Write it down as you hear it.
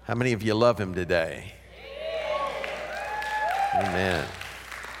How many of you love him today? Amen.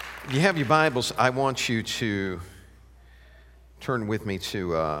 If you have your Bibles, I want you to turn with me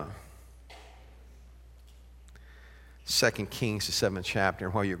to 2 Kings, the 7th chapter.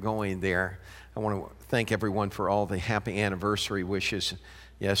 And while you're going there, I want to thank everyone for all the happy anniversary wishes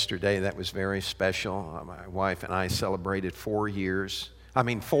yesterday. That was very special. My wife and I celebrated 40 years.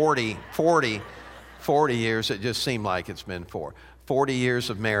 It just seemed like it's been 40 years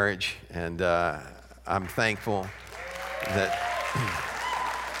of marriage, and I'm thankful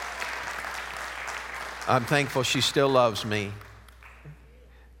she still loves me.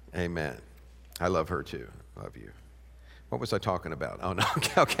 Amen. I love her too. Love you. What was I talking about? Oh, no.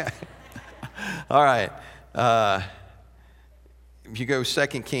 Okay. All right. If you go 2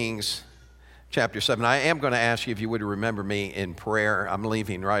 Kings chapter 7, I am going to ask you if you would remember me in prayer. I'm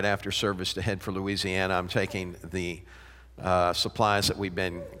leaving right after service to head for Louisiana. I'm taking the supplies that we've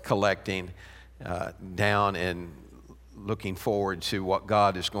been collecting down and looking forward to what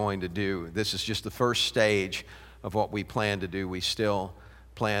God is going to do. This is just the first stage of what we plan to do. We still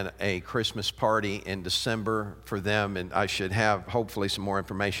plan a Christmas party in December for them, and I should have hopefully some more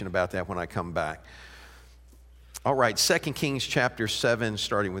information about that when I come back. All right, 2 Kings chapter 7,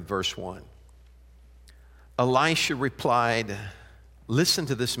 starting with verse 1. Elisha replied, "Listen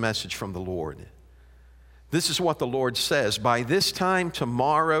to this message from the Lord. This is what the Lord says. By this time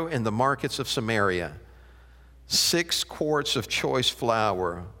tomorrow in the markets of Samaria, 6 quarts of choice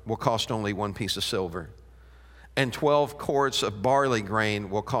flour will cost only 1 piece of silver, and 12 quarts of barley grain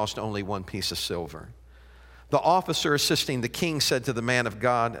will cost only 1 piece of silver." The officer assisting the king said to the man of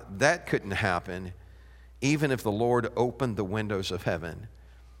God, "That couldn't happen, even if the Lord opened the windows of heaven."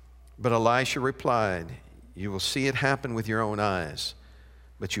 But Elisha replied, "You will see it happen with your own eyes,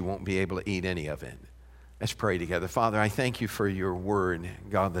 but you won't be able to eat any of it." Let's pray together. Father, I thank you for your word,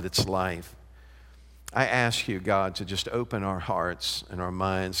 God, that it's life. I ask you, God, to just open our hearts and our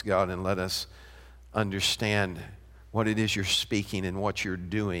minds, God, and let us understand what it is you're speaking and what you're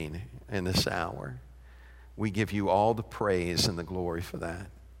doing in this hour. We give you all the praise and the glory for that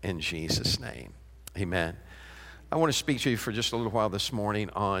in Jesus' name. Amen. I want to speak to you for just a little while this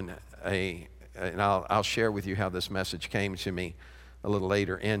morning on and I'll share with you how this message came to me a little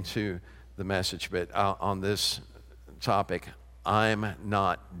later into the message, but on this topic, I'm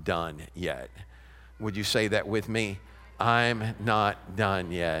not done yet. Would you say that with me? I'm not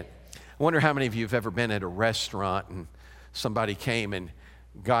done yet. I wonder how many of you have ever been at a restaurant and somebody came and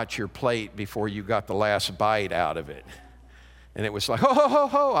got your plate before you got the last bite out of it. And it was like,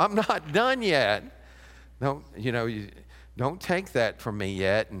 ho, I'm not done yet. No, you don't take that from me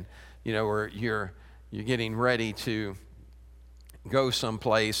yet. And, or you're getting ready to go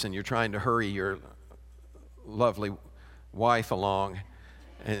someplace and you're trying to hurry your lovely wife along.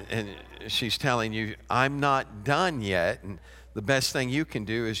 And she's telling you, I'm not done yet. And the best thing you can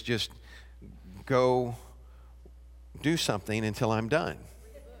do is just go do something until I'm done.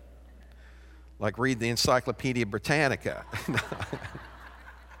 Like read the Encyclopedia Britannica.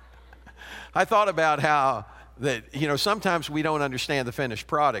 I thought about how that, sometimes we don't understand the finished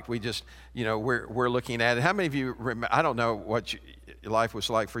product. We just, we're looking at it. How many of you remember, I don't know what your life was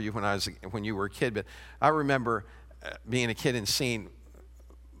like for you when you were a kid, but I remember being a kid and seeing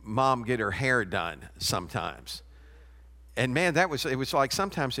Mom get her hair done sometimes. And man, it was like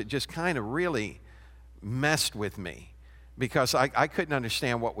sometimes it just kind of really messed with me because I couldn't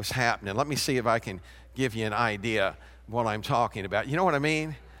understand what was happening. Let me see if I can give you an idea of what I'm talking about. You know what I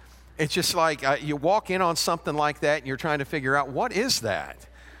mean? It's just like you walk in on something like that and you're trying to figure out, what is that?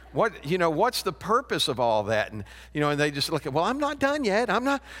 What's the purpose of all that? And, and they just look at, well, I'm not done yet. I'm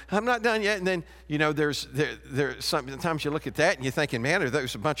not done yet. And then, there's sometimes you look at that and you're thinking, man,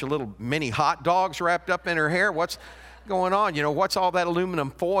 there's a bunch of little mini hot dogs wrapped up in her hair. What's going on? What's all that aluminum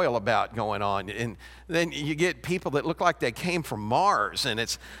foil about going on? And then you get people that look like they came from Mars, and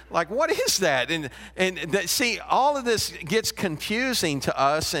it's like, what is that? See, all of this gets confusing to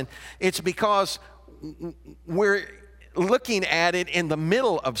us, and it's because we're looking at it in the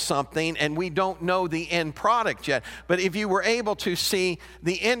middle of something and we don't know the end product yet. But if you were able to see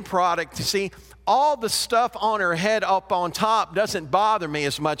the end product, to see all the stuff on her head up on top doesn't bother me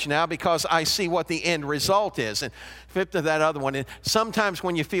as much now because I see what the end result is. And flip to that other one. And sometimes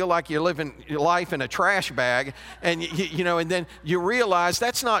when you feel like you're living your life in a trash bag and and then you realize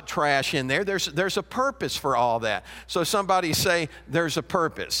that's not trash in there. There's a purpose for all that. So somebody say there's a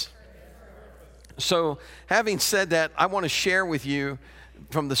purpose. So having said that, I want to share with you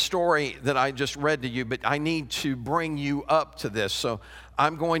from the story that I just read to you, but I need to bring you up to this. So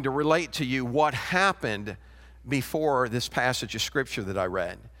I'm going to relate to you what happened before this passage of Scripture that I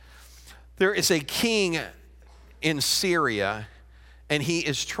read. There is a king in Syria, and he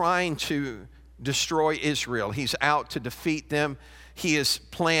is trying to destroy Israel. He's out to defeat them. He has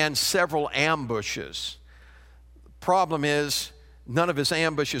planned several ambushes. Problem is, none of his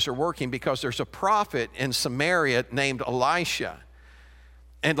ambushes are working because there's a prophet in Samaria named Elisha.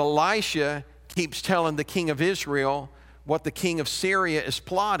 And Elisha keeps telling the king of Israel what the king of Syria is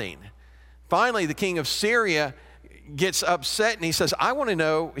plotting. Finally, the king of Syria gets upset and he says, I want to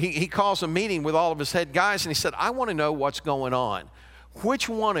know, he calls a meeting with all of his head guys and he said, I want to know what's going on. Which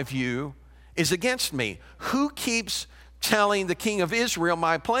one of you is against me? Who keeps telling the king of Israel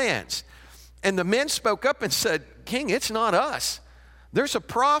my plans? And the men spoke up and said, King, it's not us. There's a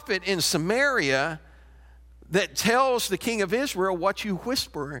prophet in Samaria that tells the king of Israel what you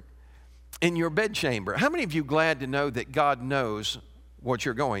whisper in your bedchamber. How many of you glad to know that God knows what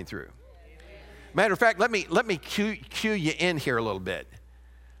you're going through? Matter of fact, let me cue you in here a little bit.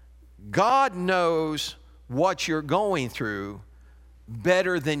 God knows what you're going through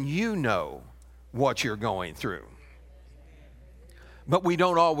better than you know what you're going through. But we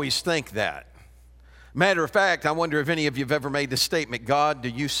don't always think that. Matter of fact, I wonder if any of you have ever made the statement, God, do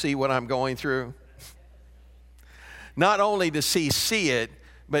you see what I'm going through? Not only does he see it,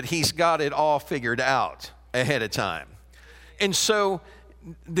 but he's got it all figured out ahead of time. And so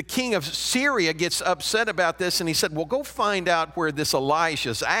the king of Syria gets upset about this, and he said, well, go find out where this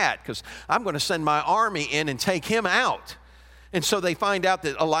Elisha's at, because I'm going to send my army in and take him out. And so they find out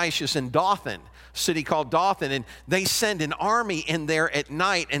that Elisha's in Dothan, a city called Dothan, and they send an army in there at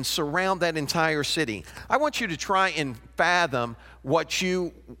night and surround that entire city. I want you to try and fathom what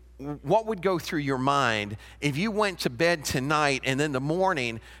would go through your mind if you went to bed tonight and in the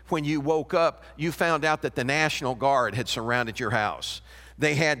morning when you woke up, you found out that the National Guard had surrounded your house.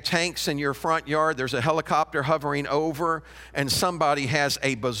 They had tanks in your front yard. There's a helicopter hovering over, and somebody has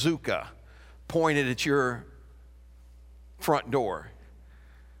a bazooka pointed at your front door.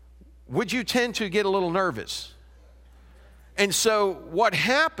 Would you tend to get a little nervous? And so what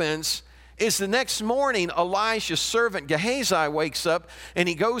happens is the next morning, Elisha's servant Gehazi wakes up and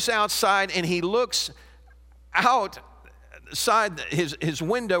he goes outside and he looks outside his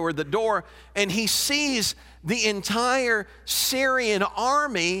window or the door, and he sees the entire Syrian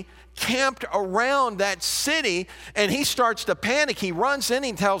army camped around that city, and he starts to panic. He runs in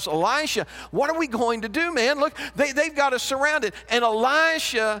and tells Elisha, what are we going to do, man? Look, they've got us surrounded. And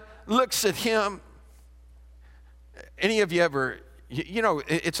Elisha looks at him. Any of you ever, you know,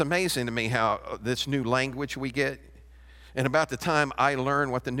 it's amazing to me how this new language we get, and about the time I learn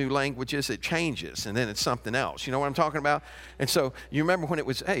what the new language is, it changes, and then it's something else. You know what I'm talking about? And so you remember when it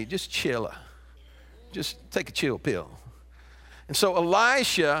was, hey, just chill. Just take a chill pill. And so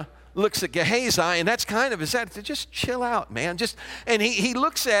Elisha looks at Gehazi, and that's kind of his attitude. Just chill out, man. And he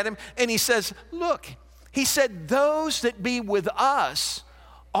looks at him, and he says, look, he said, those that be with us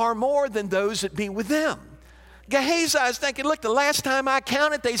are more than those that be with them. Gehazi is thinking, look, the last time I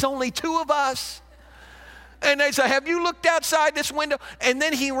counted, there's only two of us. And they say, have you looked outside this window? And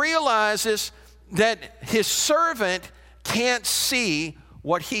then he realizes that his servant can't see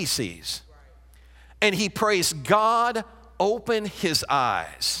what he sees. And he prays, God, open his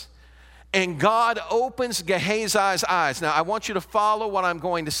eyes. And God opens Gehazi's eyes. Now, I want you to follow what I'm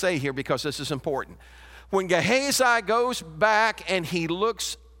going to say here because this is important. When Gehazi goes back and he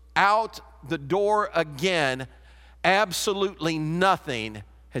looks out the door again, absolutely nothing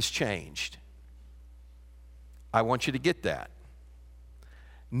has changed. I want you to get that.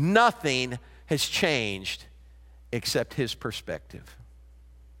 Nothing has changed except his perspective.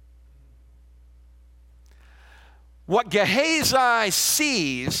 What Gehazi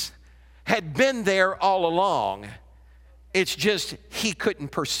sees had been there all along. It's just he couldn't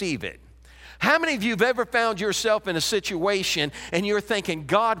perceive it. How many of you have ever found yourself in a situation and you're thinking,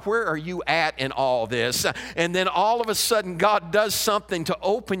 God, where are you at in all this? And then all of a sudden God does something to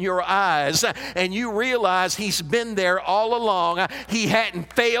open your eyes and you realize he's been there all along. He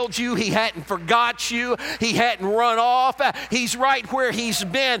hadn't failed you. He hadn't forgot you. He hadn't run off. He's right where he's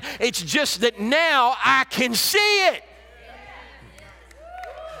been. It's just that now I can see it.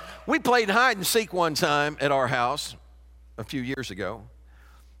 We played hide and seek one time at our house a few years ago.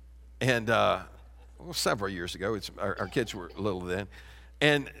 And several years ago, our kids were little then.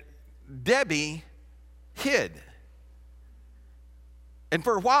 And Debbie hid. And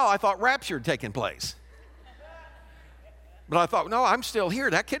for a while, I thought rapture had taken place. But I thought, no, I'm still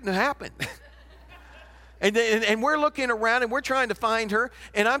here. That couldn't have happened. And we're looking around and we're trying to find her.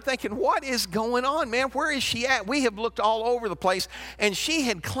 And I'm thinking, what is going on, man? Where is she at? We have looked all over the place. And she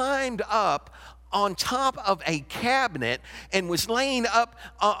had climbed up on top of a cabinet and was laying up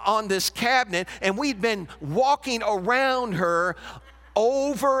on this cabinet, and we'd been walking around her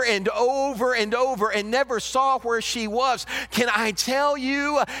over and over and over and never saw where she was. Can I tell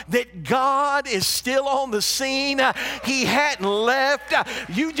you that God is still on the scene? He hadn't left.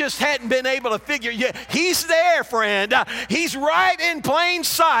 You just hadn't been able to figure it. He's there, friend. He's right in plain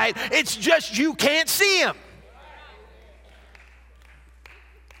sight. It's just you can't see him.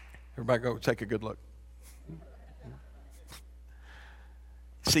 Everybody go take a good look.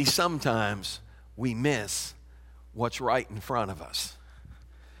 See, sometimes we miss what's right in front of us.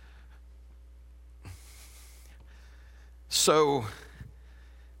 So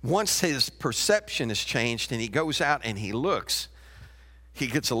once his perception is changed and he goes out and he looks, he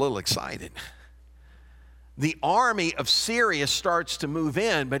gets a little excited. The army of Syria starts to move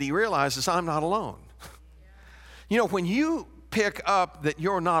in, but he realizes, I'm not alone. You know, when you pick up that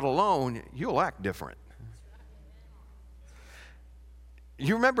you're not alone, you'll act different.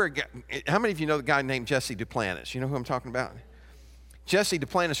 You remember, how many of you know the guy named Jesse Duplantis? You know who I'm talking about? Jesse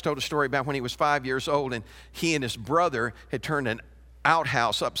Duplantis told a story about when he was 5 years old, and he and his brother had turned an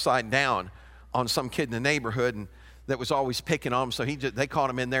outhouse upside down on some kid in the neighborhood, and that was always picking on him. So they caught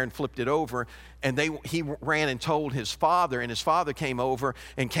him in there and flipped it over, and he ran and told his father, and his father came over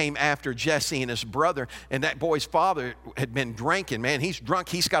and came after Jesse and his brother. And that boy's father had been drinking. Man, he's drunk.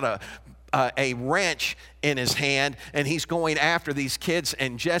 He's got a wrench in his hand, and he's going after these kids,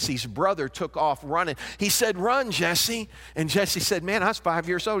 and Jesse's brother took off running. He said, "Run, Jesse." And Jesse said, "Man, I was 5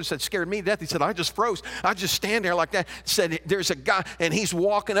 years old." He said, "Scared me to death." He said, "I just froze. I just stand there like that." He said, "There's a guy," and he's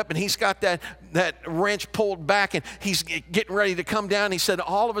walking up, and he's got that wrench pulled back, and he's getting ready to come down. He said,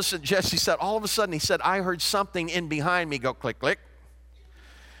 all of a sudden, Jesse said, all of a sudden, he said, "I heard something in behind me go click, click."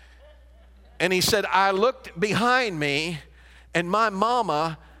 And he said, "I looked behind me, and my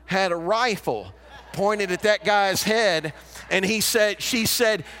mama had a rifle pointed at that guy's head." And she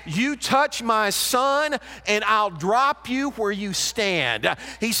said, "You touch my son and I'll drop you where you stand."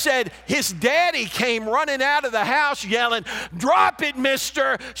 He said his daddy came running out of the house yelling, "Drop it,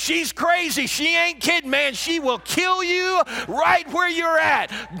 mister. She's crazy. She ain't kidding, man. She will kill you right where you're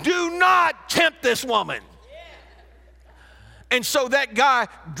at. Do not tempt this woman." And so that guy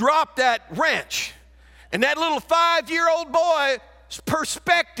dropped that wrench, and that little 5-year-old boy's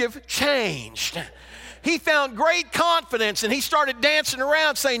perspective changed. He found great confidence, and he started dancing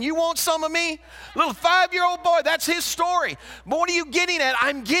around saying, "You want some of me?" Little 5-year-old boy, that's his story. But what are you getting at?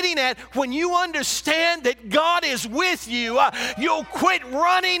 I'm getting at when you understand that God is with you, you'll quit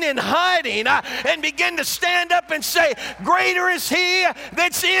running and hiding and begin to stand up and say, "Greater is he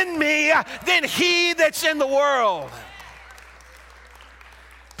that's in me than he that's in the world."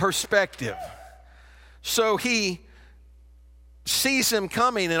 Perspective. So he sees him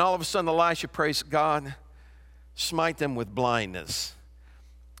coming, and all of a sudden Elisha prays, "God, smite them with blindness."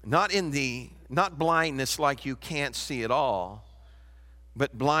 Not blindness like you can't see at all,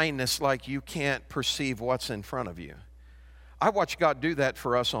 but blindness like you can't perceive what's in front of you. I watched God do that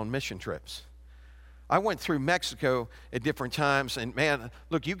for us on mission trips. I went through Mexico at different times, and man,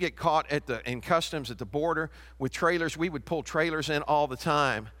 look, you get caught in customs at the border with trailers. We would pull trailers in all the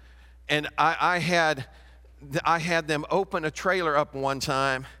time, and I had them open a trailer up one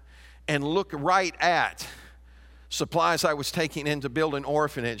time and look right at supplies I was taking in to build an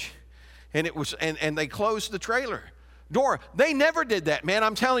orphanage. And and they closed the trailer door. They never did that, man.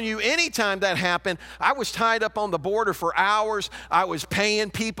 I'm telling you, anytime that happened, I was tied up on the border for hours. I was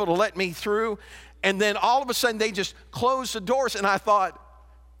paying people to let me through. And then all of a sudden they just closed the doors, and I thought,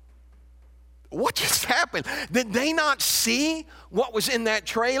 what just happened? Did they not see what was in that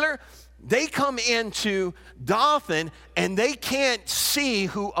trailer? They come into Dothan, and they can't see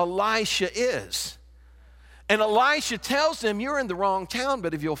who Elisha is. And Elisha tells them, "You're in the wrong town,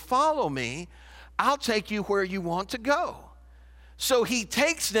 but if you'll follow me, I'll take you where you want to go." So he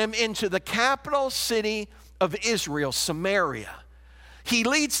takes them into the capital city of Israel, Samaria. He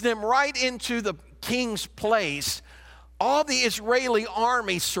leads them right into the king's place. All the Israeli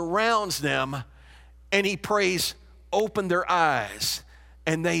army surrounds them, and he prays, "Open their eyes."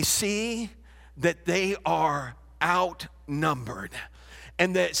 And they see that they are outnumbered.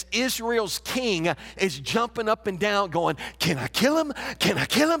 And that Israel's king is jumping up and down going, "Can I kill him? Can I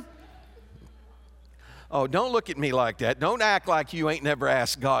kill him?" Oh, don't look at me like that. Don't act like you ain't never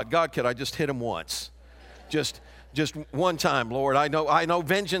asked God, "God, could I just hit him once? Just one time, Lord. I know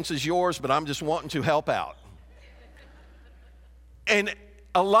vengeance is yours, but I'm just wanting to help out." And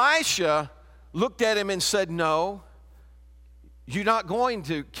Elisha looked at him and said, "No. You're not going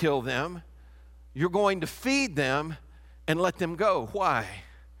to kill them. You're going to feed them and let them go." Why?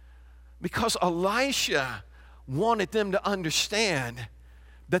 Because Elisha wanted them to understand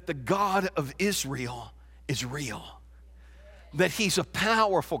that the God of Israel is real, that he's a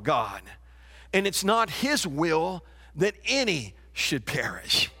powerful God, and it's not his will that any should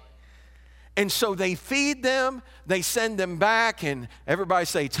perish. And so they feed them, they send them back, and everybody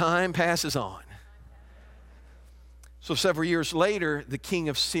say, time passes on. So several years later, the king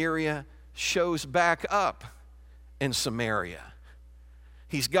of Syria shows back up in Samaria.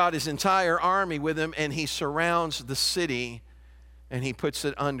 He's got his entire army with him, and he surrounds the city, and he puts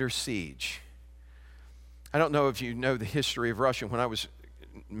it under siege. I don't know if you know the history of Russia. When I was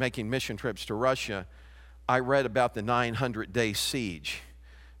making mission trips to Russia, I read about the 900-day siege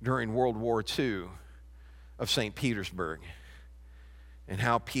during World War II of St. Petersburg and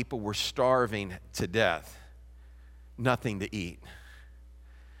how people were starving to death, nothing to eat.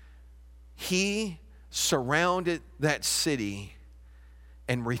 He surrounded that city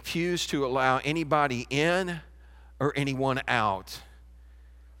and refused to allow anybody in or anyone out.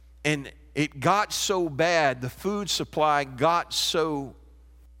 And it got so bad, the food supply got so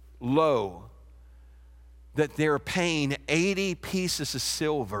low that they're paying 80 pieces of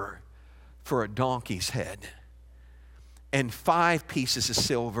silver for a donkey's head and 5 pieces of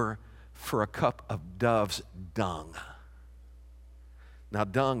silver for a cup of dove's dung. Now,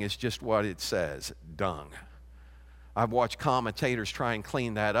 dung is just what it says, dung. I've watched commentators try and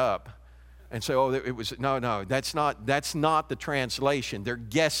clean that up and say, oh, it was, no, that's not the translation. They're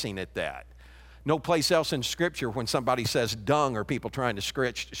guessing at that. No place else in Scripture when somebody says dung are people trying to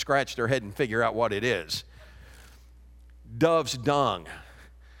scratch their head and figure out what it is. Dove's dung.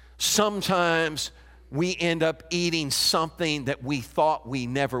 Sometimes we end up eating something that we thought we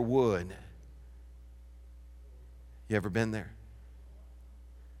never would. You ever been there?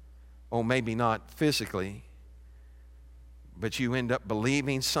 Oh, maybe not physically, but you end up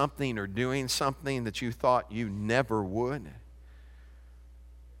believing something or doing something that you thought you never would.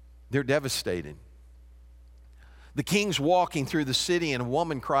 They're devastated. The king's walking through the city, and a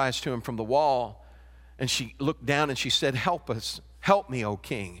woman cries to him from the wall, and she looked down and she said, help us, help me, O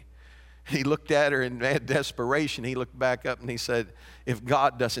king. And he looked at her in mad desperation. He looked back up and he said, if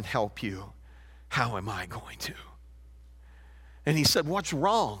God doesn't help you, how am I going to? And he said, what's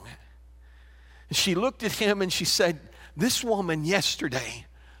wrong? And she looked at him and she said, this woman yesterday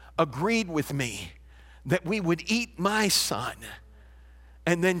agreed with me that we would eat my son,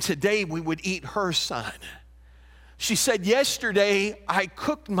 and then today we would eat her son. She said, yesterday I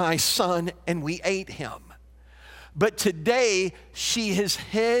cooked my son and we ate him. But today she has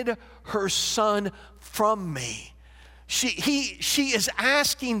hid her son from me. She is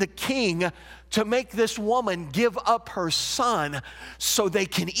asking the king to make this woman give up her son so they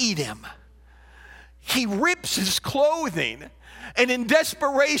can eat him. He rips his clothing, and in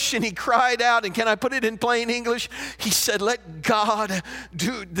desperation he cried out, and can I put it in plain English? He said, let God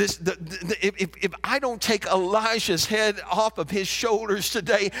do this. If I don't take Elijah's head off of his shoulders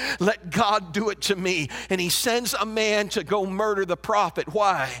today, let God do it to me. And he sends a man to go murder the prophet.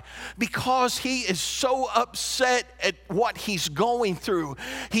 Why? Because he is so upset at what he's going through.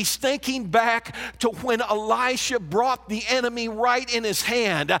 He's thinking back to when Elisha brought the enemy right in his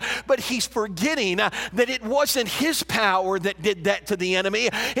hand, but he's forgetting that it wasn't his power that did that to the enemy.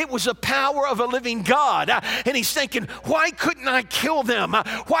 It was the power of a living God. And he's thinking, why couldn't I kill them?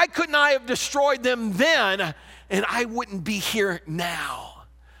 Why couldn't I have destroyed them then? And I wouldn't be here now.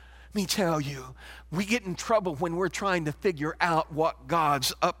 Let me tell you, we get in trouble when we're trying to figure out what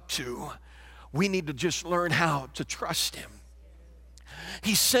God's up to. We need to just learn how to trust him.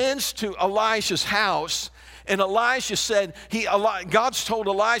 He sends to Elisha's house, and Elisha said, God's told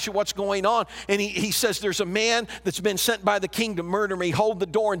Elisha what's going on, and he says, there's a man that's been sent by the king to murder me. Hold the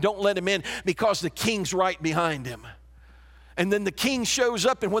door and don't let him in, because the king's right behind him. And then the king shows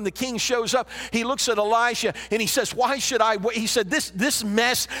up, and when the king shows up, he looks at Elisha and he says, why should I wait? He said, this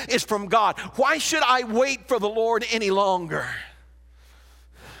mess is from God. Why should I wait for the Lord any longer?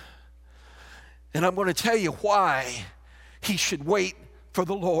 And I'm going to tell you why he should wait for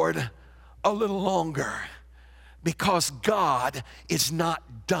the Lord a little longer. Because God is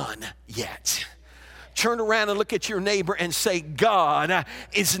not done yet. Turn around and look at your neighbor and say, God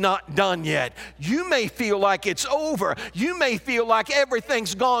is not done yet. You may feel like it's over. You may feel like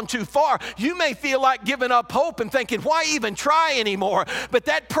everything's gone too far. You may feel like giving up hope and thinking, why even try anymore? But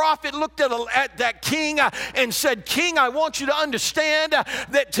that prophet looked at that king and said, King, I want you to understand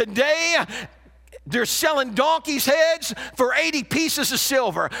that today they're selling donkeys' heads for 80 pieces of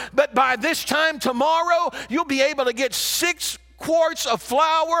silver. But by this time tomorrow, you'll be able to get 6 quarts of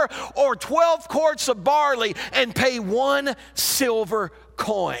flour or 12 quarts of barley and pay 1 silver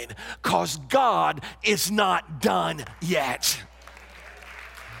coin, because God is not done yet.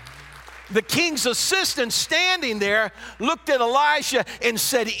 The king's assistant standing there looked at Elijah and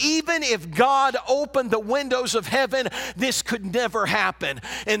said, even if God opened the windows of heaven, this could never happen.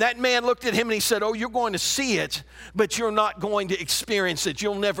 And that man looked at him and he said, oh, you're going to see it, but you're not going to experience it.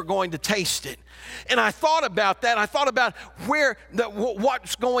 You're never going to taste it. And I thought about that. I thought about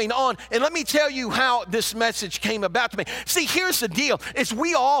what's going on. And let me tell you how this message came about to me. See, here's the deal, is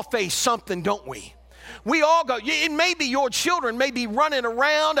we all face something, don't we? We all go, it may be your children may be running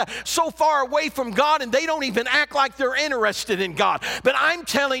around so far away from God and they don't even act like they're interested in God. But I'm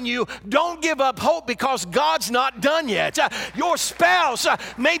telling you, don't give up hope because God's not done yet. Your spouse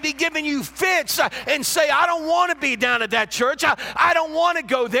may be giving you fits and say, I don't want to be down at that church. I don't want to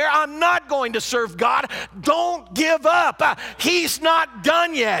go there. I'm not going to serve God. Don't give up. He's not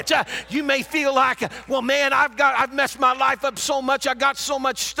done yet. You may feel like, well, man, I've messed my life up so much. I got so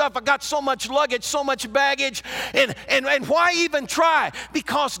much stuff. I got so much luggage, so much baggage, and why even try?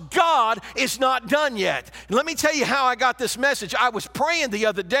 Because God is not done yet. And let me tell you how I got this message. I was praying the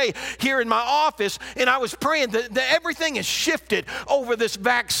other day here in my office, and I was praying that everything has shifted over this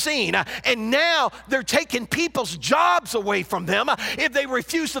vaccine, and now they're taking people's jobs away from them if they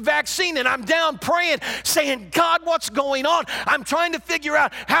refuse the vaccine, and I'm down praying, saying, God, what's going on? I'm trying to figure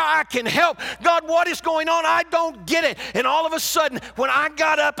out how I can help. God, what is going on? I don't get it. And all of a sudden, when I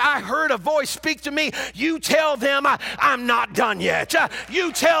got up, I heard a voice speak to me. You tell them I'm not done yet.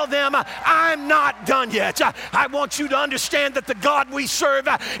 You tell them I'm not done yet. I want you to understand that the God we serve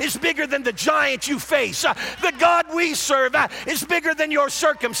is bigger than the giant you face. The God we serve is bigger than your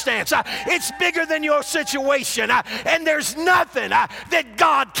circumstance. It's bigger than your situation. And there's nothing that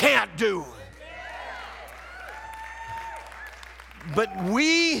God can't do. But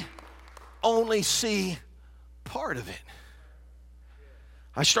we only see part of it.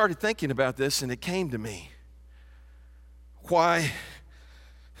 I started thinking about this and it came to me.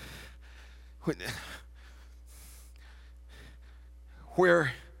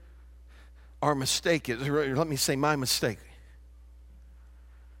 Where our mistake is, or let me say my mistake.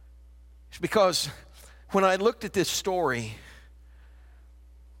 It's because when I looked at this story,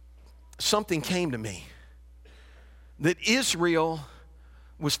 something came to me. That Israel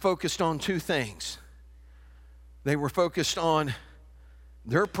was focused on two things. They were focused on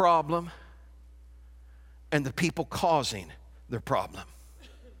their problem and the people causing their problem.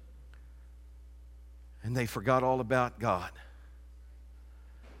 And they forgot all about God.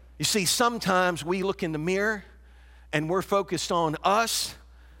 You see, sometimes we look in the mirror and we're focused on us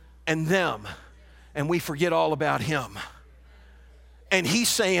and them, and we forget all about Him. And He's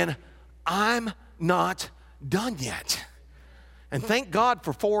saying, I'm not done yet. And thank God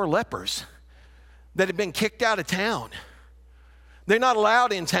for 4 lepers that had been kicked out of town. They're not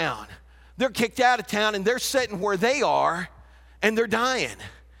allowed in town. They're kicked out of town and they're sitting where they are and they're dying.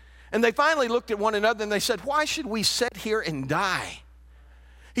 And they finally looked at one another and they said, why should we sit here and die?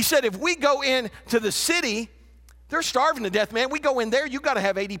 He said, if we go into the city, they're starving to death, man. We go in there, you got to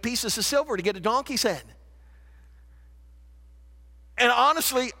have 80 pieces of silver to get a donkey's head. And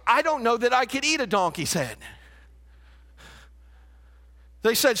honestly, I don't know that I could eat a donkey's head.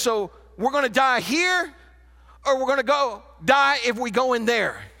 They said, so we're going to die here or we're going to go die if we go in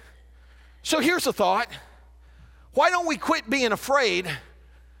there. So here's a thought. Why don't we quit being afraid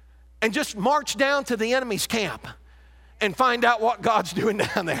and just march down to the enemy's camp and find out what God's doing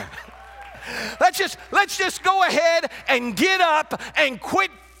down there? Let's just go ahead and get up and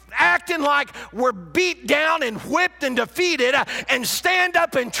quit acting like we're beat down and whipped and defeated, and stand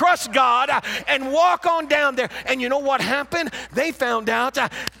up and trust God and walk on down there. And you know what happened? They found out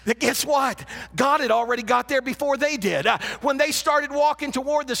that guess what? God had already got there before they did. When they started walking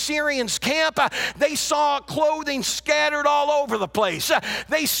toward the Syrians' camp, they saw clothing scattered all over the place.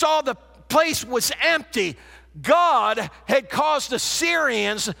 They saw the place was empty. God had caused the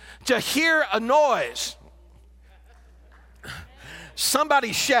Syrians to hear a noise.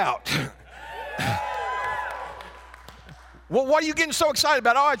 Somebody shout. Well, what are you getting so excited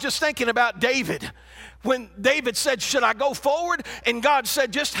about? Oh, I was just thinking about David. When David said, should I go forward? And God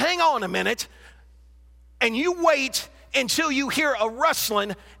said, just hang on a minute and you wait until you hear a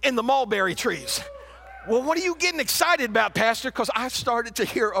rustling in the mulberry trees. Well, what are you getting excited about, Pastor? Because I started to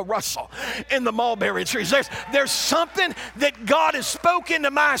hear a rustle in the mulberry trees. There's something that God has spoken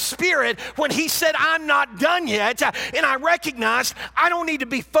to my spirit when He said, I'm not done yet. And I recognized I don't need to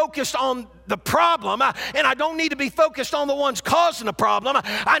be focused on the problem, and I don't need to be focused on the ones causing the problem.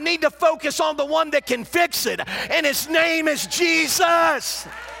 I need to focus on the one that can fix it, and His name is Jesus.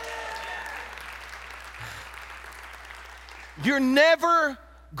 You're never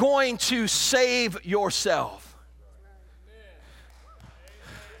going to save yourself.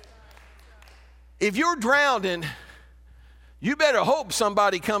 If you're drowning, you better hope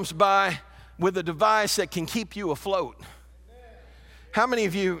somebody comes by with a device that can keep you afloat. How many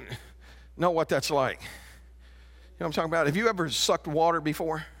of you know what that's like? You know what I'm talking about? Have you ever sucked water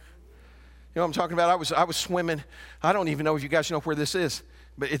before? You know what I'm talking about? I was swimming. I don't even know if you guys know where this is,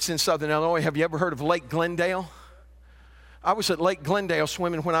 but it's in southern Illinois. Have you ever heard of Lake Glendale? I was at Lake Glendale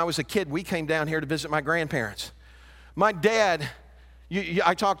swimming when I was a kid. We came down here to visit my grandparents. My dad,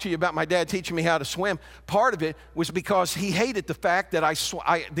 I talked to you about my dad teaching me how to swim. Part of it was because he hated the fact that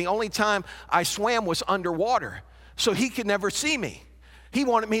the only time I swam was underwater, so he could never see me. He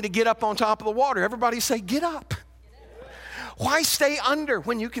wanted me to get up on top of the water. Everybody say, get up. Why stay under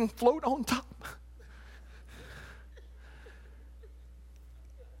when you can float on top?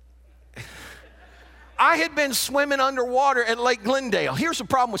 I had been swimming underwater at Lake Glendale. Here's the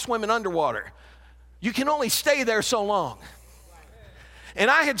problem with swimming underwater. You can only stay there so long. And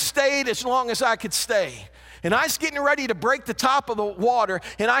I had stayed as long as I could stay. And I was getting ready to break the top of the water,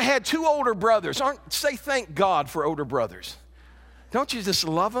 and I had two older brothers. Say thank God for older brothers. Don't you just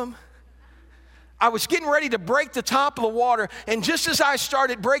love them? I was getting ready to break the top of the water, and just as I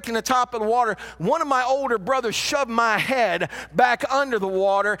started breaking the top of the water, one of my older brothers shoved my head back under the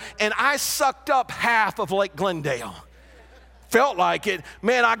water, and I sucked up half of Lake Glendale. Felt like it.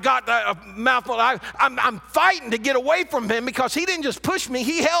 Man, I got a mouthful. I'm fighting to get away from him because he didn't just push me,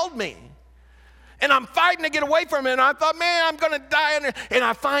 he held me. And I'm fighting to get away from him, and I thought, man, I'm going to die. And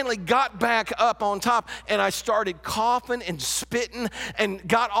I finally got back up on top, and I started coughing and spitting and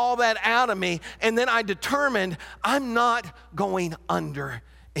got all that out of me. And then I determined I'm not going under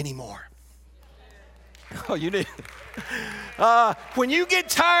anymore. Oh, you did. When you get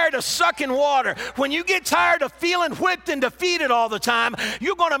tired of sucking water, when you get tired of feeling whipped and defeated all the time,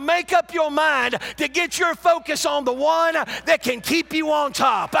 you're going to make up your mind to get your focus on the one that can keep you on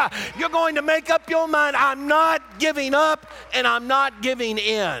top. You're going to make up your mind, I'm not giving up and I'm not giving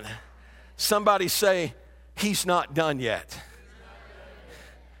in. Somebody say, he's not done yet.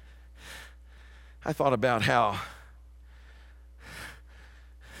 I thought about how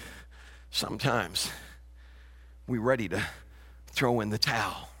sometimes we're ready to throw in the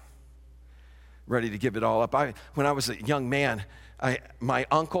towel, ready to give it all up. When I was a young man, my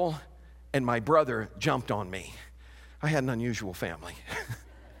uncle and my brother jumped on me. I had an unusual family.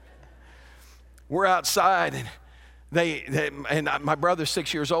 We're outside, and my brother's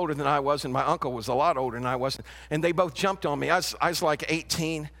 6 years older than I was, and my uncle was a lot older than I was, and they both jumped on me. I was like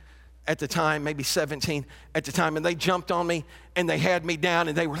 18 at the time, maybe 17 at the time, and they jumped on me, and they had me down,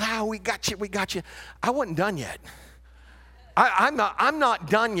 and they were, we got you. I wasn't done yet. I'm not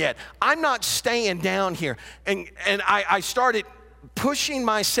done yet. I'm not staying down here. And I started pushing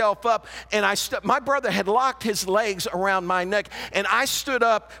myself up, and my brother had locked his legs around my neck, and I stood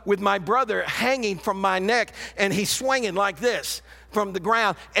up with my brother hanging from my neck, and he's swinging like this from the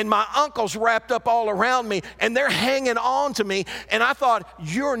ground, and my uncle's wrapped up all around me, and they're hanging on to me, and I thought,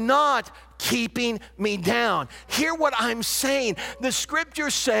 you're not keeping me down. Hear what I'm saying. The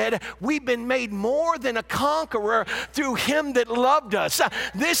scripture said we've been made more than a conqueror through him that loved us.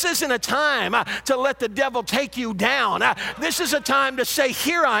 This isn't a time to let the devil take you down. This is a time to say,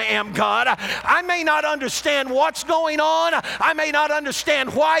 here I am, God. I may not understand what's going on. I may not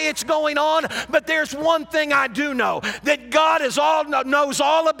understand why it's going on, but there's one thing I do know, that God knows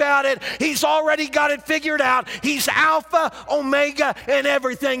all about it. He's already got it figured out. He's Alpha, Omega, and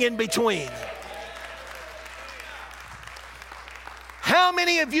everything in between. How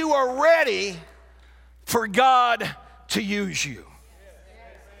many of you are ready for God to use you?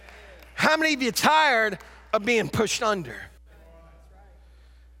 How many of you are tired of being pushed under?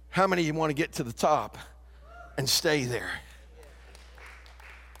 How many of you want to get to the top and stay there?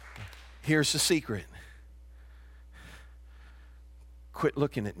 Here's the secret. Quit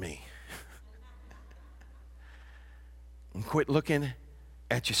looking at me. And quit looking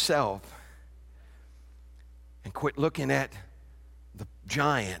at yourself. And quit looking at the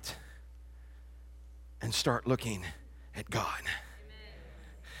giant and start looking at God.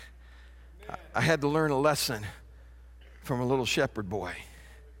 I had to learn a lesson from a little shepherd boy.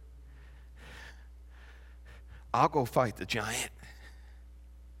 I'll go fight the giant.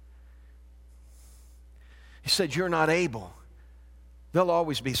 He said, you're not able. There'll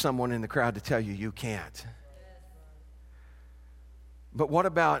always be someone in the crowd to tell you you can't. But what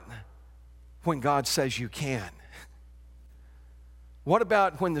about when God says you can? What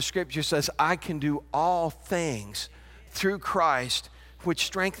about when the scripture says, I can do all things through Christ, which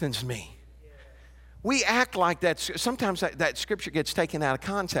strengthens me? We act like that. Sometimes that scripture gets taken out of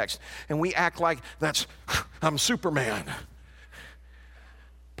context, and we act like I'm Superman.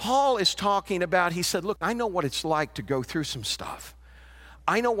 Paul is talking about, he said, look, I know what it's like to go through some stuff.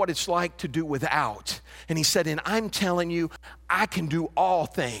 I know what it's like to do without. And he said, and I'm telling you, I can do all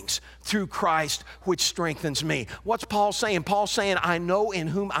things through Christ, which strengthens me. What's Paul saying? Paul's saying, I know in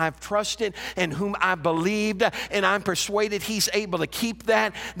whom I've trusted and whom I believed, and I'm persuaded he's able to keep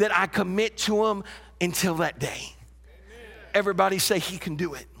that I commit to him until that day. Amen. Everybody say he can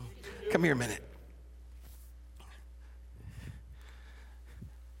do it. Come here a minute.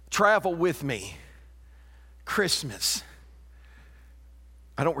 Travel with me. Christmas.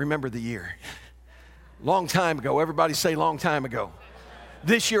 I don't remember the year. Long time ago. Everybody say long time ago.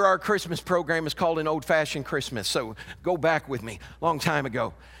 This year our Christmas program is called an old-fashioned Christmas. So go back with me. Long time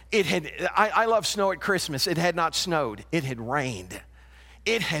ago. I love snow at Christmas. It had not snowed. It had rained.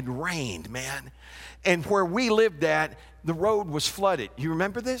 It had rained, man. And where we lived at, the road was flooded. You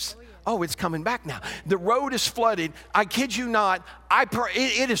remember this? Oh, it's coming back now. The road is flooded. I kid you not.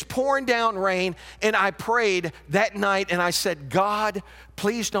 It is pouring down rain, and I prayed that night, and I said, God,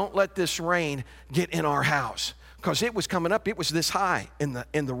 please don't let this rain get in our house, because it was coming up. It was this high in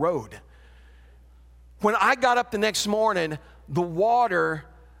the road. When I got up the next morning, the water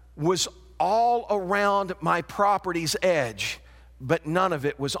was all around my property's edge, but none of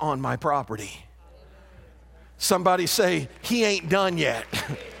it was on my property. Somebody say, he ain't done yet.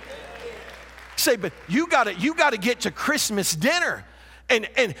 Say, but you gotta get to Christmas dinner.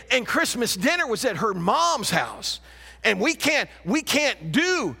 And Christmas dinner was at her mom's house. And we can't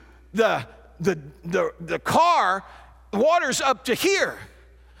do the car, water's up to here.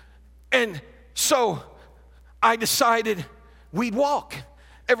 And so I decided we'd walk.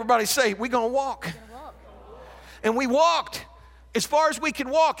 Everybody say, we're gonna walk. And we walked as far as we could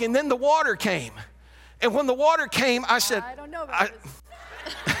walk, and then the water came. And when the water came, I said, I don't know about this.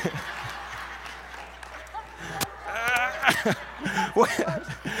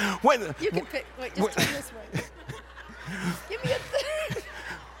 You can pick. Wait, just turn this way. Give me a.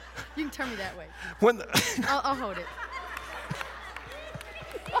 You can turn me that way. I'll hold it.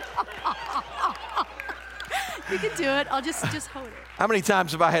 You can do it. I'll just hold it. How many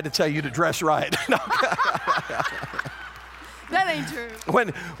times have I had to tell you to dress right? That ain't true.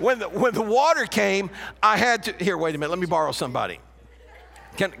 When the water came, I had to. Here, wait a minute. Let me borrow somebody.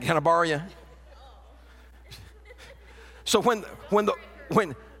 Can I borrow you? So when don't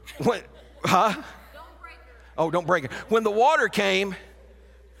break it. When the water came,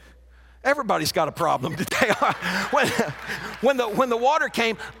 everybody's got a problem today. When the water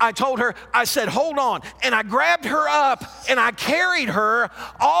came, I told her, I said, hold on. And I grabbed her up and I carried her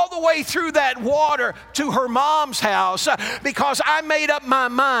all the way through that water to her mom's house because I made up my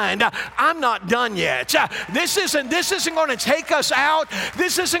mind. I'm not done yet. This isn't going to take us out.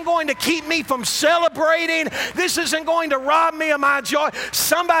 This isn't going to keep me from celebrating. This isn't going to rob me of my joy.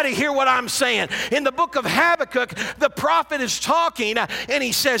 Somebody hear what I'm saying. In the book of Habakkuk, the prophet is talking and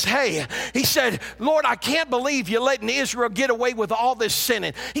he says, he said, Lord, I can't believe you're letting Israel get away with all this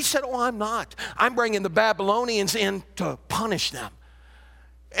sinning. He said, oh, I'm not. I'm bringing the Babylonians in to punish them.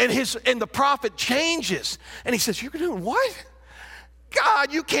 And the prophet changes. And he says, you're doing what?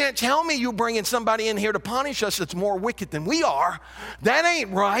 God, you can't tell me you're bringing somebody in here to punish us that's more wicked than we are. That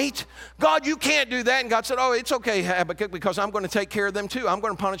ain't right. God, you can't do that. And God said, oh, it's okay, Habakkuk, because I'm going to take care of them too. I'm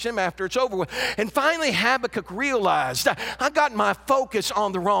going to punish them after it's over with. And finally, Habakkuk realized, I got my focus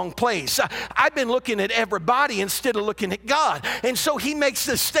on the wrong place. I've been looking at everybody instead of looking at God. And so he makes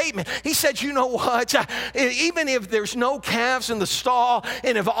this statement. He said, you know what? Even if there's no calves in the stall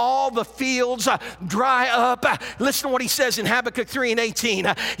and if all the fields dry up, listen to what he says in Habakkuk 3:18.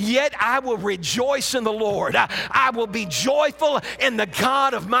 Yet I will rejoice in the Lord. I will be joyful in the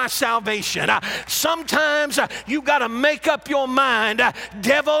God of my salvation. Sometimes you got to make up your mind,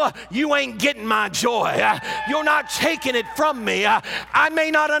 devil, you ain't getting my joy. You're not taking it from me. I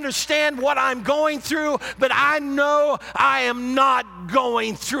may not understand what I'm going through, but I know I am not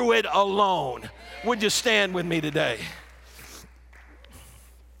going through it alone. Would you stand with me today?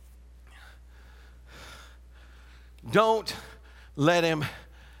 Don't let him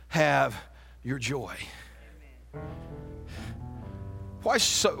have your joy. Why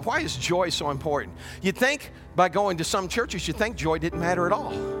is joy so important? You'd think by going to some churches, you'd think joy didn't matter at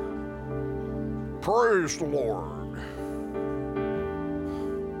all. Praise the Lord.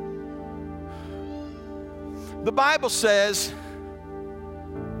 The Bible says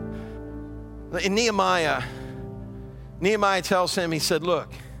in Nehemiah tells him, he said,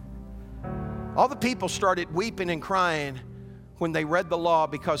 look, all the people started weeping and crying when they read the law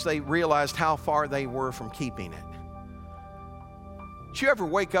because they realized how far they were from keeping it. Did you ever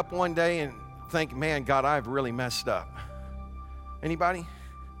wake up one day and think, man, God, I've really messed up? Anybody?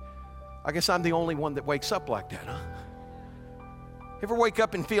 I guess I'm the only one that wakes up like that, huh? Ever wake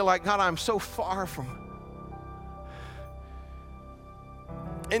up and feel like, God, I'm so far from...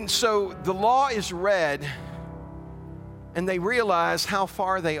 And so the law is read, and they realize how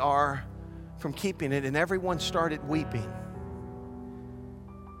far they are from keeping it, and everyone started weeping.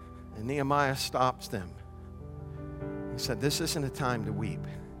 And Nehemiah stops them. He said, this isn't a time to weep.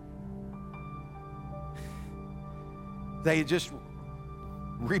 They had just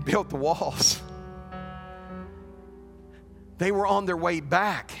rebuilt the walls. They were on their way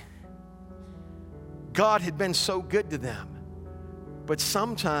back. God had been so good to them. But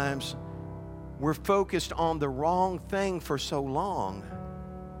sometimes we're focused on the wrong thing for so long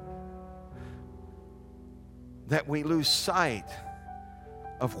that we lose sight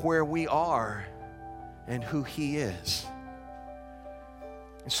of where we are and who He is.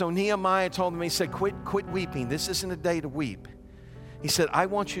 And so Nehemiah told them, he said, quit weeping. This isn't a day to weep. He said, I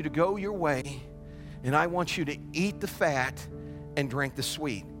want you to go your way, and I want you to eat the fat and drink the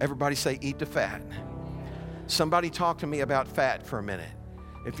sweet. Everybody say, eat the fat. Somebody talk to me about fat for a minute.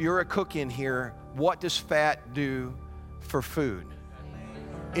 If you're a cook in here, what does fat do for food?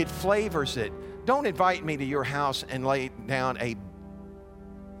 It flavors it. Don't invite me to your house and lay down a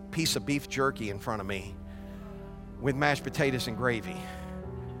piece of beef jerky in front of me with mashed potatoes and gravy.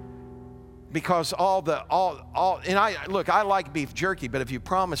 Because and I like beef jerky, but if you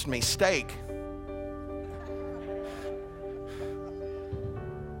promised me steak,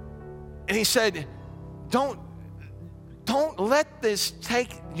 and he said, don't let this take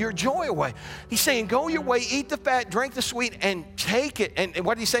your joy away. He's saying, go your way, eat the fat, drink the sweet, and take it. And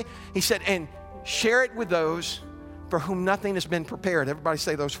what did he say? He said, and share it with those for whom nothing has been prepared. Everybody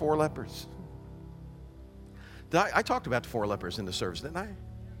say those 4 lepers. I talked about the 4 lepers in the service, didn't I?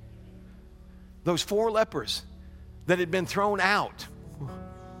 Those 4 lepers that had been thrown out.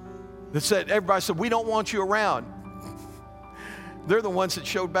 That said, everybody said, we don't want you around. They're the ones that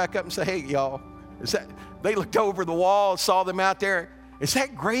showed back up and said, hey, y'all, they looked over the wall, saw them out there. Is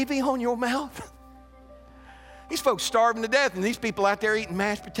that gravy on your mouth? These folks starving to death, and these people out there eating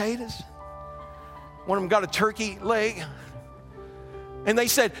mashed potatoes. One of them got a turkey leg. And they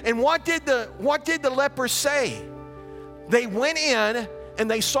said, and what did the lepers say? They went in and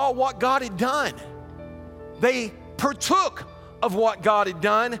they saw what God had done. They partook of what God had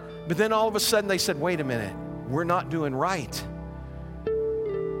done, but then all of a sudden they said, wait a minute, we're not doing right.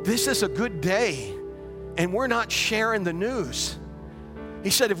 This is a good day, and we're not sharing the news.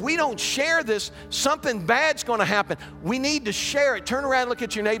 He said, if we don't share this, something bad's going to happen. We need to share it. Turn around and look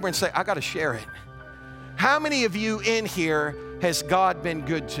at your neighbor and say, I got to share it. How many of you in here has God been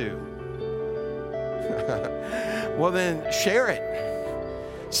good to? Well, then share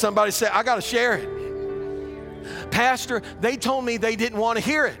it. Somebody say, I got to share it. Pastor, they told me they didn't want to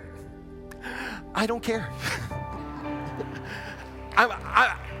hear it. I don't care.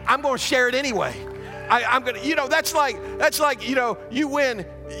 I'm going to share it anyway. I'm going to, that's like, you win.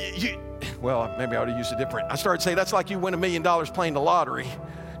 Well, maybe I ought to use a different. I started saying that's like you win $1 million playing the lottery.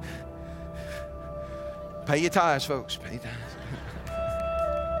 Pay your tithes, folks. Pay your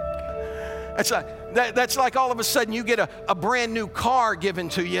tithes. That's like all of a sudden you get a brand new car given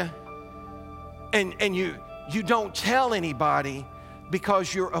to you, and you don't tell anybody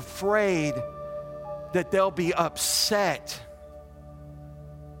because you're afraid that they'll be upset.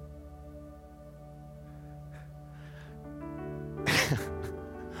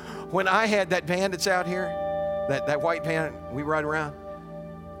 When I had that van that's out here, that white van we ride around,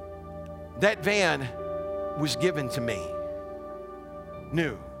 that van was given to me,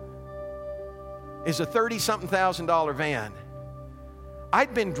 new. It's a $30-something thousand van.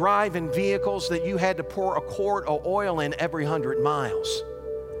 I'd been driving vehicles that you had to pour a quart of oil in every 100 miles.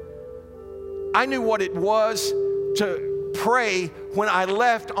 I knew what it was to pray when I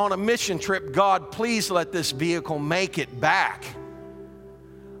left on a mission trip, God, please let this vehicle make it back.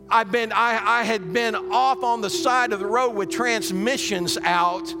 I had been off on the side of the road with transmissions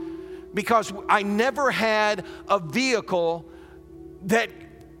out because I never had a vehicle that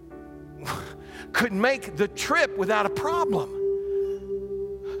could make the trip without a problem.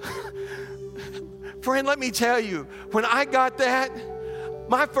 Friend, let me tell you, when I got that,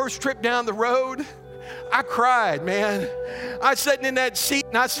 my first trip down the road, I cried, man. I was sitting in that seat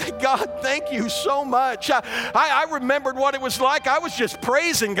and I said, God, thank you so much. I remembered what it was like. I was just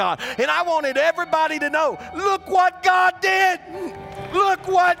praising God. And I wanted everybody to know, look what God did. Look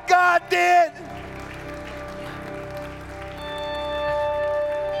what God did.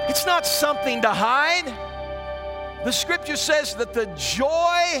 It's not something to hide. The scripture says that the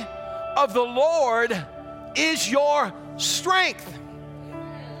joy of the Lord is your strength.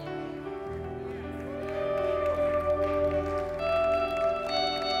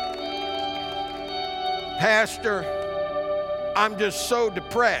 Pastor, I'm just so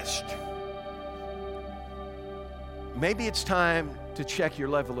depressed. Maybe it's time to check your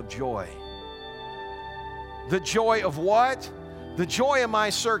level of joy. The joy of what? The joy of my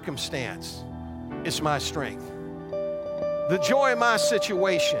circumstance is my strength. The joy of my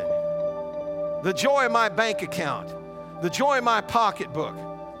situation, the joy of my bank account, the joy of my pocketbook,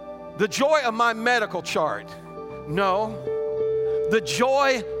 the joy of my medical chart. No, the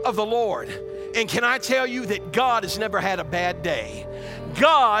joy of the Lord. And can I tell you that God has never had a bad day?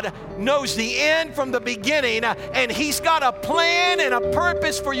 God knows the end from the beginning, and He's got a plan and a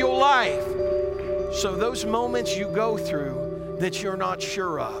purpose for your life. So those moments you go through that you're not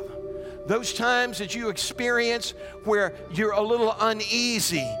sure of, those times that you experience where you're a little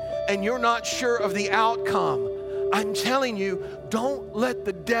uneasy and you're not sure of the outcome, I'm telling you, don't let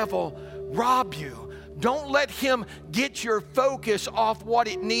the devil rob you. Don't let him get your focus off what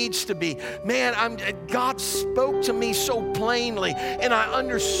it needs to be. Man, God spoke to me so plainly, and I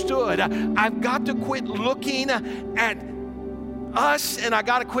understood. I've got to quit looking at us, and I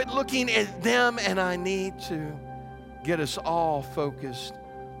got to quit looking at them, and I need to get us all focused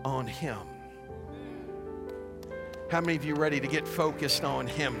on Him. How many of you are ready to get focused on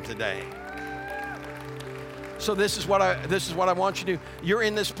Him today? So this is what I want you to do. You're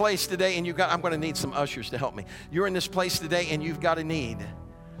in this place today, and I'm going to need some ushers to help me. You're in this place today, and you've got a need.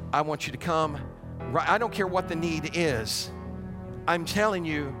 I want you to come. I don't care what the need is. I'm telling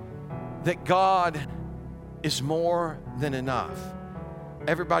you that God is more than enough.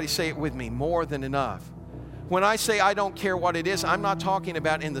 Everybody say it with me, more than enough. When I say I don't care what it is, I'm not talking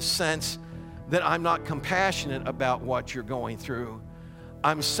about in the sense that I'm not compassionate about what you're going through.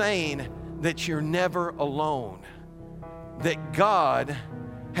 I'm saying that you're never alone, that God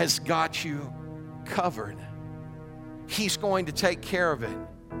has got you covered. He's going to take care of it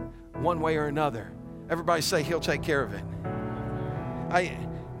one way or another. Everybody say He'll take care of it.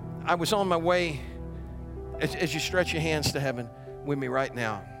 I was on my way, as you stretch your hands to heaven with me right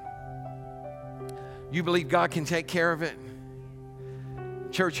now. You believe God can take care of it?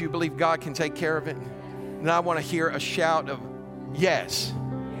 Church, you believe God can take care of it? And I want to hear a shout of yes.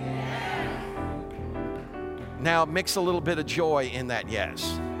 Now mix a little bit of joy in that yes.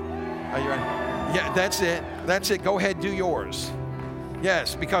 Are you ready? Yeah, that's it. That's it. Go ahead, do yours.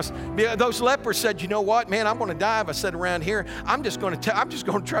 Yes, because those lepers said, you know what, man, I'm going to die if I sit around here. I'm just going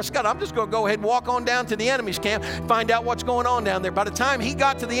to trust God. I'm just going to go ahead and walk on down to the enemy's camp, find out what's going on down there. By the time he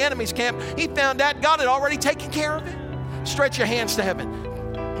got to the enemy's camp, he found out God had already taken care of it. Stretch your hands to heaven.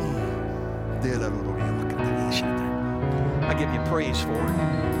 I give you praise for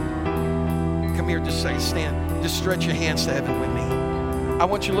it. Come here, just say, stand. Just stretch your hands to heaven with me. I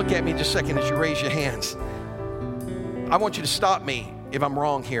want you to look at me just a second as you raise your hands. I want you to stop me if I'm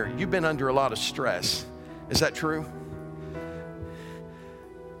wrong here. You've been under a lot of stress. Is that true?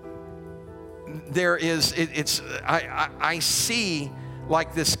 There is, I see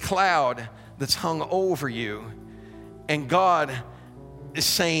like this cloud that's hung over you, and God is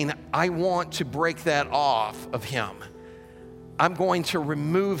saying, I want to break that off of him. I'm going to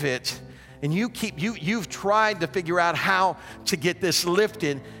remove it. And you've tried to figure out how to get this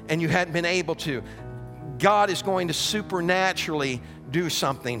lifted, and you hadn't been able to. God is going to supernaturally do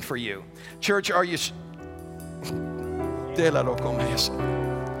something for you. Church, are you?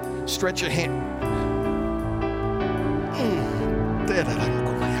 Stretch your hand.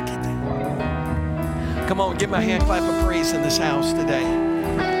 Come on, give me a hand clap of praise in this house today.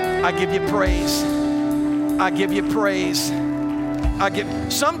 I give you praise. I give you praise.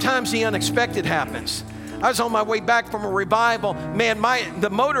 Sometimes the unexpected happens. I was on my way back from a revival. Man, the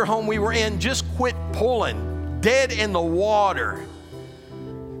motorhome we were in just quit pulling, dead in the water.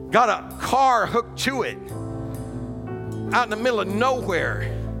 Got a car hooked to it out in the middle of nowhere.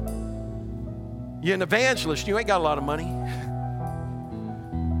 You're an evangelist, you ain't got a lot of money.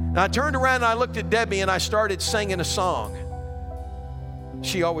 And I turned around and I looked at Debbie and I started singing a song.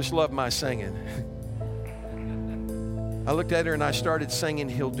 She always loved my singing. I looked at her and I started singing,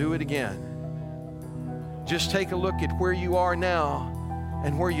 He'll Do It Again. Just take a look at where you are now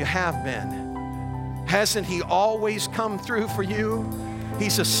and where you have been. Hasn't He always come through for you?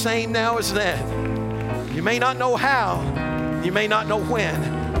 He's the same now as then. You may not know how, you may not know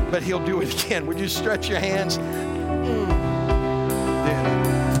when, but He'll do it again. Would you stretch your hands?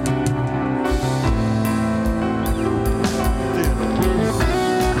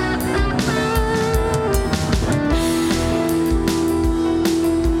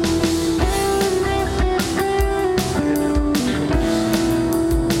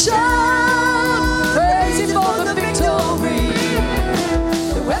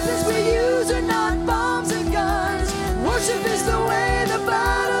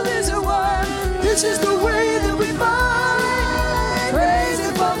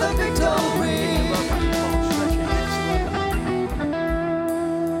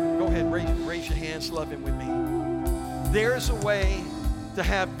 There's a way to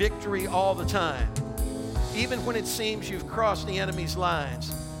have victory all the time, even when it seems you've crossed the enemy's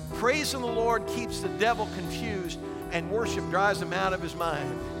lines. Praising the Lord keeps the devil confused, and worship drives him out of his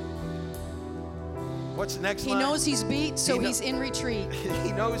mind. What's the next line? He knows he's beat, so he's in retreat.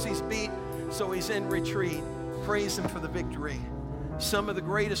 He knows he's beat, so he's in retreat. Praise him for the victory. Some of the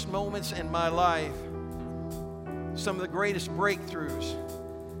greatest moments in my life, some of the greatest breakthroughs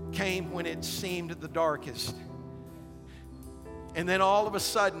came when it seemed the darkest. And then all of a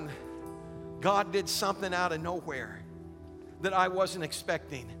sudden, God did something out of nowhere that I wasn't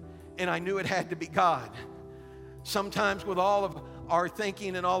expecting. And I knew it had to be God. Sometimes with all of our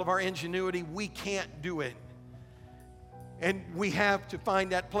thinking and all of our ingenuity, we can't do it. And we have to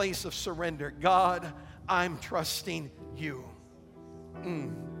find that place of surrender. God, I'm trusting you.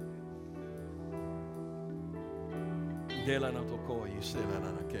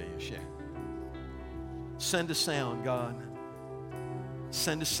 Send a sound, God.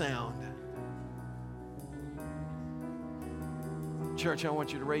 Send a sound. Church, I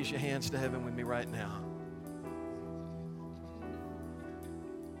want you to raise your hands to heaven with me right now.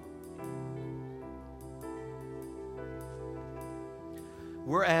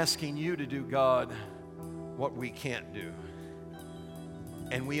 We're asking you to do, God, what we can't do.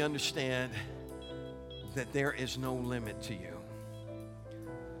 And we understand that there is no limit to you.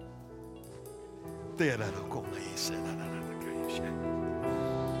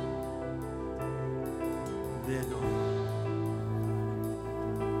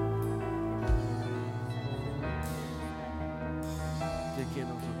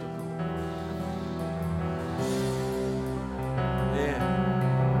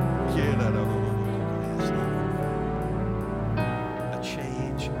 A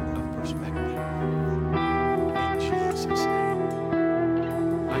change of perspective. In Jesus' name,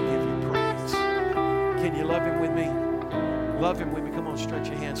 I give you praise. Can you love him with me? Love him with me. Come on, stretch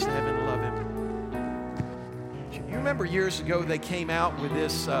your hands to heaven and love him. You remember years ago they came out with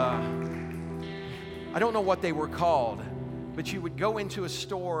this, I don't know what they were called, but you would go into a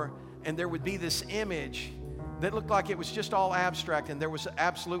store and there would be this image that looked like it was just all abstract and there was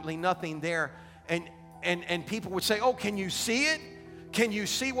absolutely nothing there. And people would say, oh, can you see it? Can you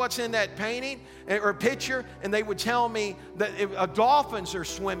see what's in that painting or picture? And they would tell me that dolphins are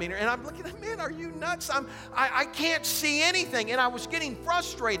swimming. And I'm looking at, man, are you nuts? I can't see anything. And I was getting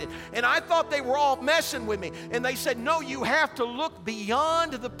frustrated. And I thought they were all messing with me. And they said, no, you have to look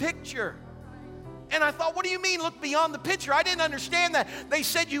beyond the picture. And I thought, what do you mean look beyond the picture? I didn't understand that. They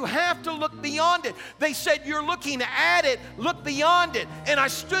said you have to look beyond it. They said you're looking at it, look beyond it. And I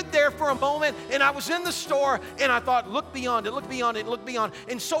stood there for a moment and I was in the store and I thought, look beyond it, look beyond it, look beyond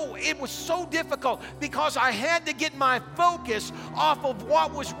it. And so it was so difficult because I had to get my focus off of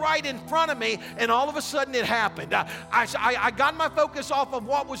what was right in front of me, and all of a sudden it happened. I got my focus off of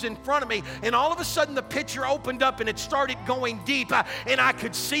what was in front of me, and all of a sudden the picture opened up and it started going deep and I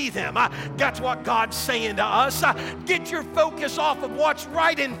could see them. That's what God's saying to us. Get your focus off of what's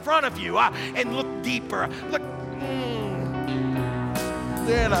right in front of you and look deeper. Look.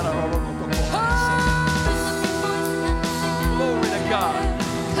 Glory to God.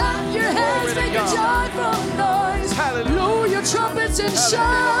 Clap your hands, make a joyful noise. Hallelujah. Blow your trumpets and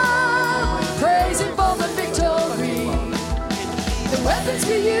shout. Praise him for the victory. The weapons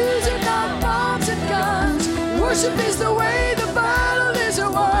we use are not bombs and guns. Worship is the way the battle is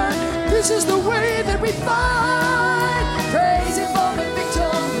won. This is the way that we fight. Praise him for the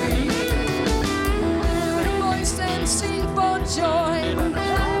victory. Lift your voice and sing for joy.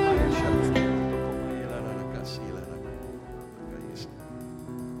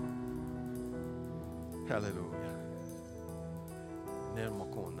 Hallelujah.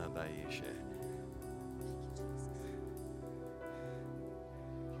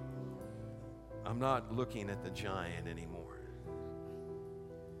 I'm not looking at the giant anymore.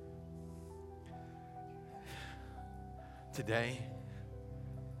 Today,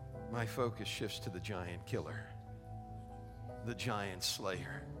 my focus shifts to the giant killer, the giant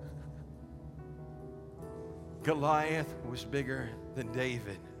slayer. Goliath was bigger than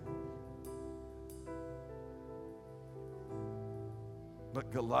David.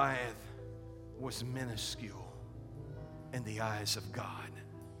 But Goliath was minuscule in the eyes of God.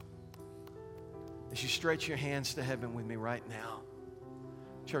 As you stretch your hands to heaven with me right now,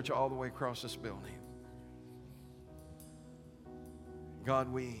 church, all the way across this building, God,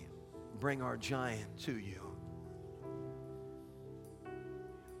 we bring our giant to you.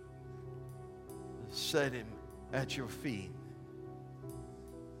 Set him at your feet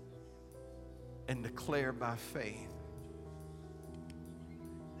and declare by faith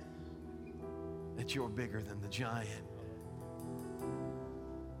that you're bigger than the giant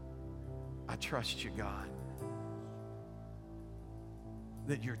trust you, God,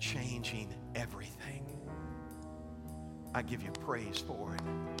 that you're changing everything. I give you praise for it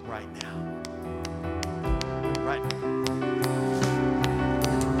right now. Right now.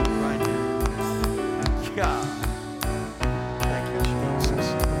 Right now. God. Thank you, Jesus.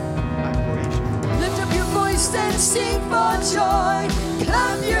 I praise you for it. Lift up your voice and sing for joy.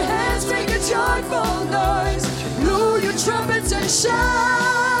 Clap your hands, make a joyful noise. Blow your trumpets and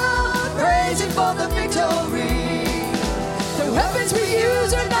shout, praising for the victory. The weapons we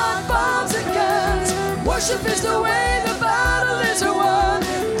use are not bombs and guns. Worship is the way the battle is won.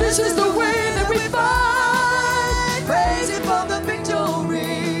 This is the way that we fight, praising for the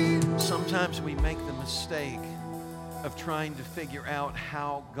victory. Sometimes we make the mistake of trying to figure out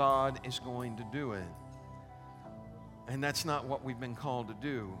how God is going to do it. And that's not what we've been called to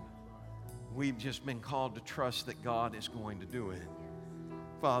do. We've just been called to trust that God is going to do it.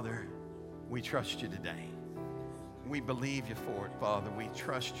 Father, we trust you today. We believe you for it, Father. We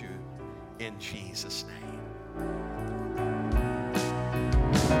trust you in Jesus' name.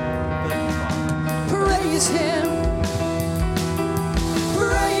 Thank you, Father. Praise him.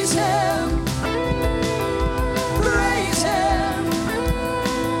 Praise him. Praise him.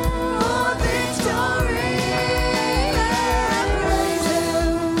 For victory. Praise him.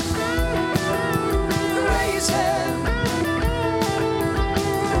 Praise him.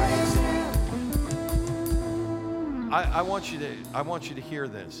 Praise him. I want you to hear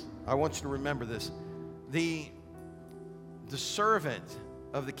this. I want you to remember this. The servant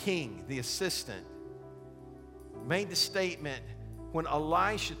of the king, the assistant, made the statement when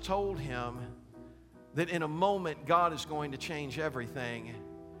Elisha told him that in a moment God is going to change everything.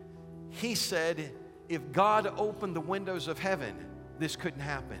 He said, if God opened the windows of heaven, this couldn't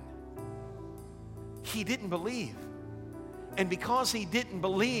happen. He didn't believe. And because he didn't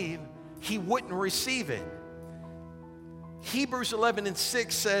believe, he wouldn't receive it. Hebrews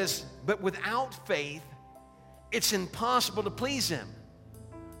 11:6 says, but without faith, it's impossible to please him.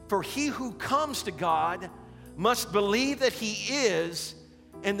 For he who comes to God must believe that he is,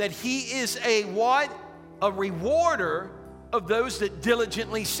 and that he is a what? A rewarder of those that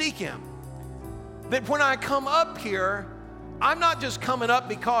diligently seek him. That when I come up here, I'm not just coming up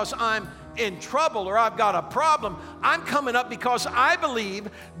because I'm in trouble or I've got a problem. I'm coming up because I believe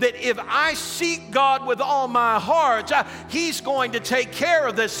that if I seek God with all my heart, he's going to take care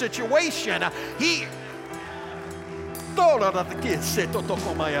of this situation. He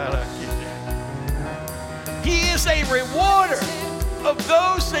is a rewarder of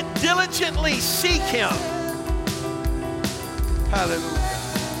those that diligently seek him. Hallelujah.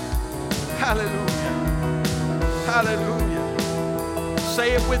 Hallelujah. Hallelujah.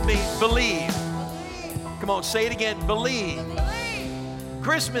 Say it with me, believe. Come on, say it again, believe.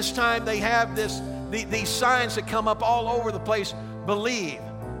 Christmas time, they have these signs that come up all over the place, believe.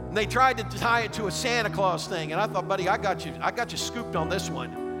 And they tried to tie it to a Santa Claus thing, and I thought, buddy, I got you scooped on this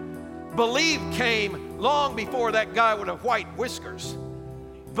one. Believe came long before that guy with the white whiskers.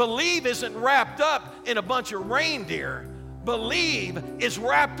 Believe isn't wrapped up in a bunch of reindeer. Believe is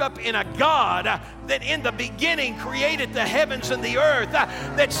wrapped up in a God that in the beginning created the heavens and the earth,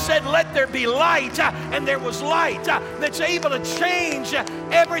 that said, let there be light, and there was light, that's able to change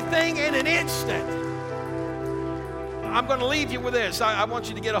everything in an instant. I'm going to leave you with this. I want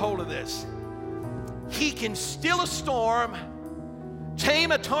you to get a hold of this. He can still a storm,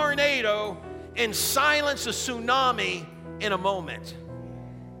 tame a tornado, and silence a tsunami in a moment.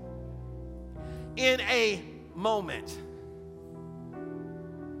 In a moment.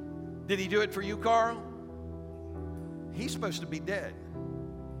 Did he do it for you, Carl? He's supposed to be dead.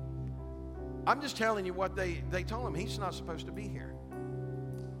 I'm just telling you what they told him. He's not supposed to be here.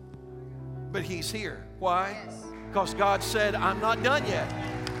 But he's here. Why? Because God said, I'm not done yet.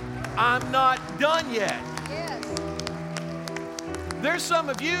 I'm not done yet. Yes. There's some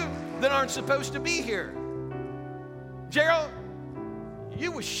of you that aren't supposed to be here. Gerald,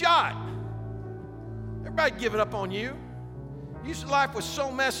 you was shot. Everybody giving up on you. Your life was so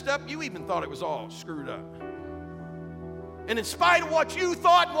messed up, you even thought it was all screwed up. And in spite of what you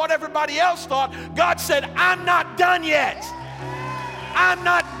thought and what everybody else thought, God said, I'm not done yet. I'm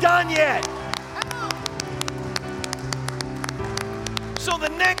not done yet. So the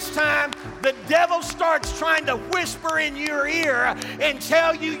next time the devil starts trying to whisper in your ear and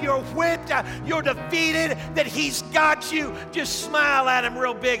tell you you're whipped, you're defeated, that he's got you, just smile at him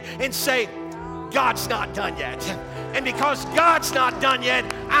real big and say, God's not done yet. And because God's not done yet,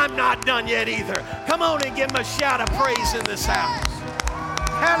 I'm not done yet either. Come on and give him a shout of praise in this house.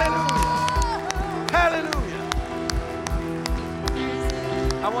 Hallelujah. Hallelujah.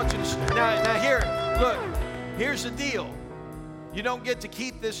 I want you to, now here, look, here's the deal. You don't get to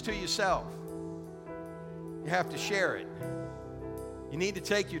keep this to yourself. You have to share it. You need to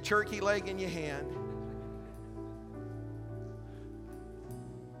take your turkey leg in your hand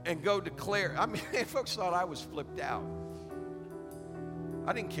and go declare. I mean, folks thought I was flipped out.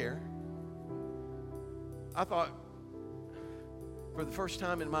 I didn't care. I thought, for the first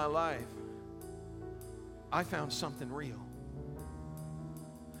time in my life, I found something real.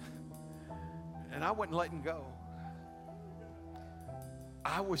 And I wasn't letting go.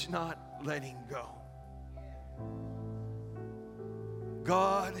 I was not letting go.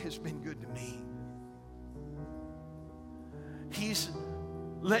 God has been good to me. He's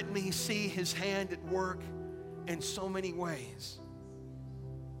let me see His hand at work in so many ways.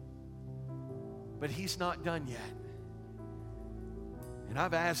 But He's not done yet. And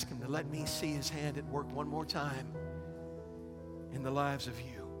I've asked Him to let me see His hand at work one more time in the lives of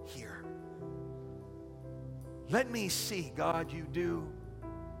you here. Let me see, God, you do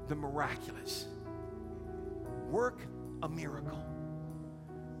the miraculous. Work a miracle.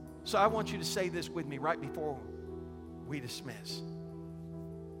 So I want you to say this with me right before we dismiss.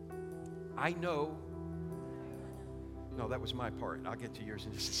 I know. No, that was my part. I'll get to yours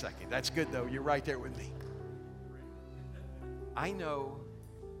in just a second. That's good, though. You're right there with me. I know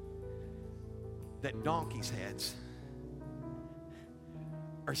that donkeys' heads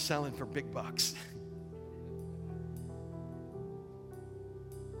are selling for big bucks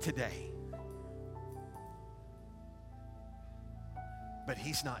today. But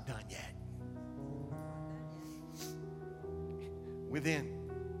He's not done yet. Within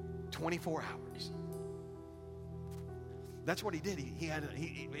 24 hours. That's what He did.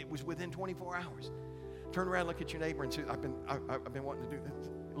 It was within 24 hours. Turn around, look at your neighbor and say, I've been wanting to do this.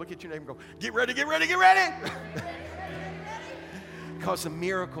 Look at your neighbor and go, get ready, get ready, get ready. Because a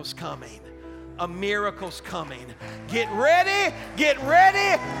miracle's coming. A miracle's coming. Get ready, get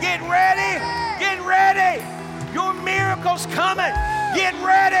ready, get ready, get ready. Your miracle's coming. Get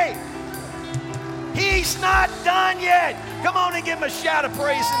ready. He's not done yet. Come on and give Him a shout of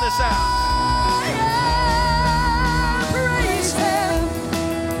praise in this house. Praise Him.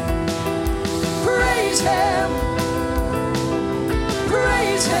 Praise Him.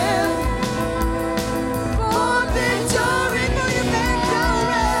 Praise Him. For victory, for your victory.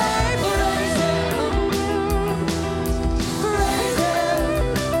 Praise Him. Praise Him.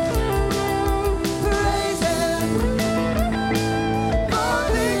 Praise Him. For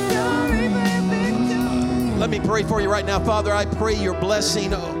victory, for victory. Let me pray for you right now. Father, I pray your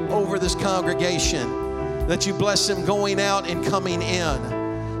blessing over this congregation, that you bless them going out and coming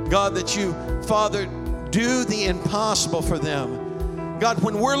in. God, that you, Father, do the impossible for them. God,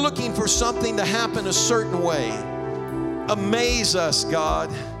 when we're looking for something to happen a certain way, amaze us, God,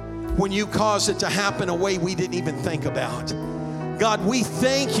 when you cause it to happen a way we didn't even think about. God, we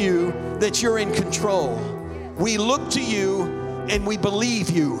thank you that you're in control. We look to you and we believe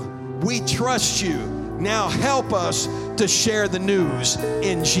you. We trust you. Now help us to share the news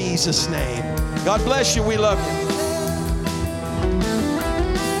in Jesus' name. God bless you. We love you.